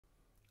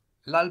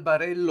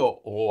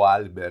L'albarello o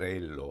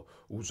alberello,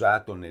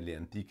 usato nelle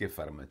antiche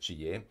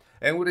farmacie,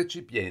 è un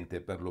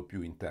recipiente per lo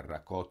più in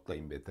terracotta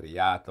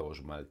invetriata o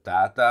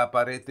smaltata a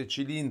parete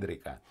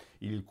cilindrica,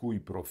 il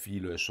cui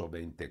profilo è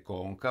sovente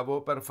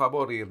concavo per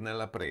favorirne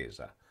la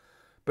presa.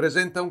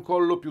 Presenta un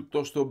collo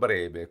piuttosto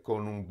breve,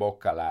 con un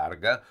bocca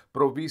larga,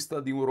 provvista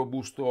di un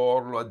robusto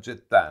orlo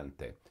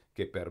aggettante,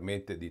 che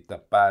permette di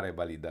tappare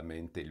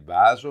validamente il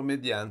vaso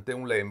mediante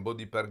un lembo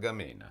di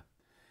pergamena.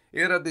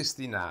 Era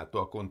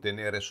destinato a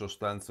contenere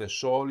sostanze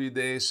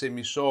solide e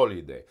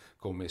semisolide,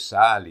 come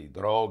sali,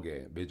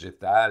 droghe,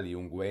 vegetali,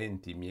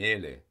 unguenti,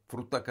 miele,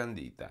 frutta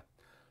candita.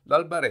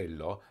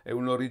 L'albarello è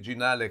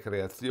un'originale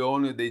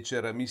creazione dei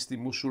ceramisti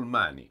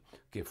musulmani,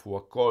 che fu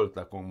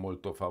accolta con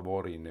molto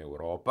favore in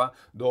Europa,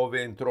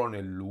 dove entrò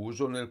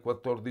nell'uso nel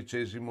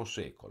XIV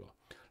secolo.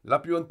 La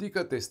più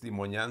antica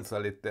testimonianza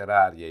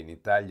letteraria in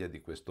Italia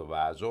di questo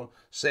vaso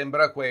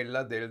sembra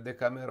quella del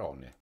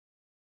Decamerone.